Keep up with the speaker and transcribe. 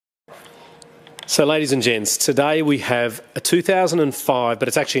So ladies and gents, today we have a 2005, but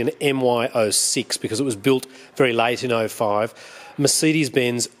it's actually an MY06 because it was built very late in 05,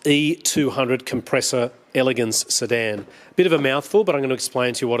 Mercedes-Benz E200 Kompressor Elegance sedan. Bit of a mouthful, but I'm going to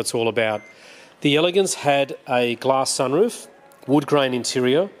explain to you what it's all about. The Elegance had a glass sunroof, wood grain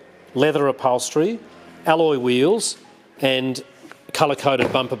interior, leather upholstery, alloy wheels and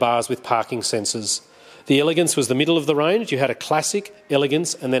colour-coded bumper bars with parking sensors. The Elegance was the middle of the range. You had a classic,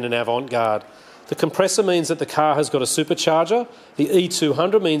 Elegance and then an avant-garde. The compressor means that the car has got a supercharger. The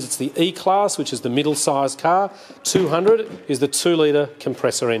E200 means it's the E-Class, which is the middle-sized car. 200 is the 2-litre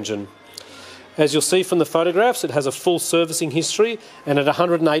compressor engine. As you'll see from the photographs, it has a full servicing history, and at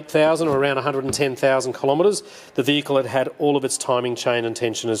 108,000 or around 110,000 kilometres, the vehicle had had all of its timing chain and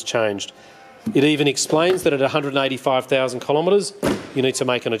tension has changed. It even explains that at 185,000 kilometres, you need to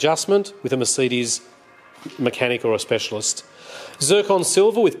make an adjustment with a Mercedes mechanic or a specialist. Zircon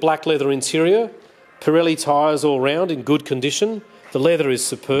silver with black leather interior, Pirelli tyres all round in good condition. The leather is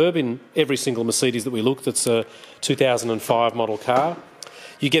superb in every single Mercedes that we look that's a 2005 model car.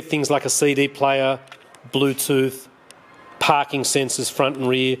 You get things like a CD player, Bluetooth, parking sensors front and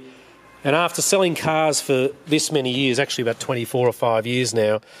rear. And after selling cars for this many years, actually about 24 or 5 years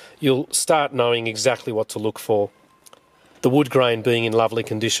now, you'll start knowing exactly what to look for. The wood grain being in lovely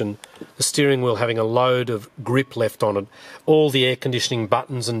condition, the steering wheel having a load of grip left on it, all the air conditioning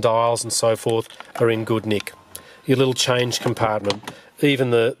buttons and dials and so forth are in good nick. Your little change compartment, even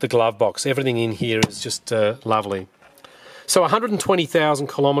the glove box, everything in here is just lovely. So 120,000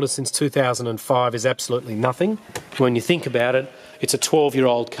 kilometres since 2005 is absolutely nothing. When you think about it, it's a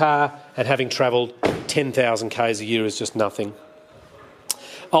 12-year-old car, and having travelled 10,000 k's a year is just nothing.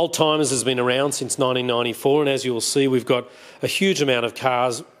 Oldtimers has been around since 1994, and as you will see, we've got a huge amount of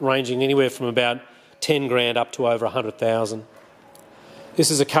cars ranging anywhere from about 10 grand up to over 100,000. This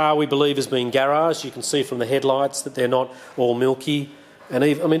is a car we believe has been garaged. You can see from the headlights that they're not all milky. And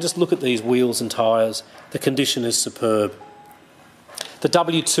even, I mean, just look at these wheels and tyres. The condition is superb. The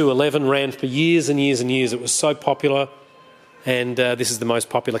W211 ran for years and years and years. It was so popular, and this is the most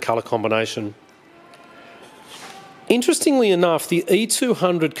popular colour combination. Interestingly enough, the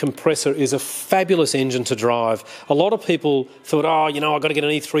E200 compressor is a fabulous engine to drive. A lot of people thought, oh, you know, I've got to get an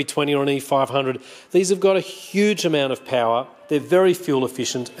E320 or an E500. These have got a huge amount of power. They're very fuel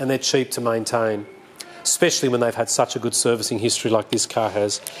efficient and they're cheap to maintain, especially when they've had such a good servicing history like this car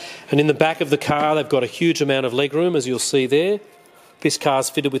has. And in the back of the car, they've got a huge amount of legroom, as you'll see there. This car's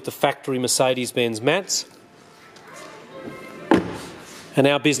fitted with the factory Mercedes-Benz mats. And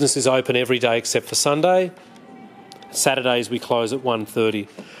our business is open every day except for Sunday. Saturdays we close at 1:30.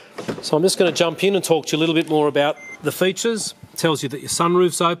 So I'm just going to jump in and talk to you a little bit more about the features. It tells you that your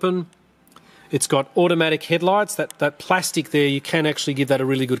sunroof's open. It's got automatic headlights. That plastic there, you can actually give that a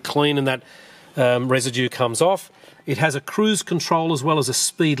really good clean and that residue comes off. It has a cruise control as well as a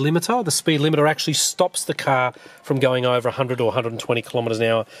speed limiter. The speed limiter actually stops the car from going over 100 or 120 kilometres an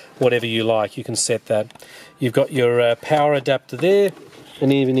hour, whatever you like. You can set that. You've got your power adapter there,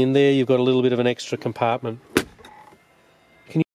 and even in there you've got a little bit of an extra compartment.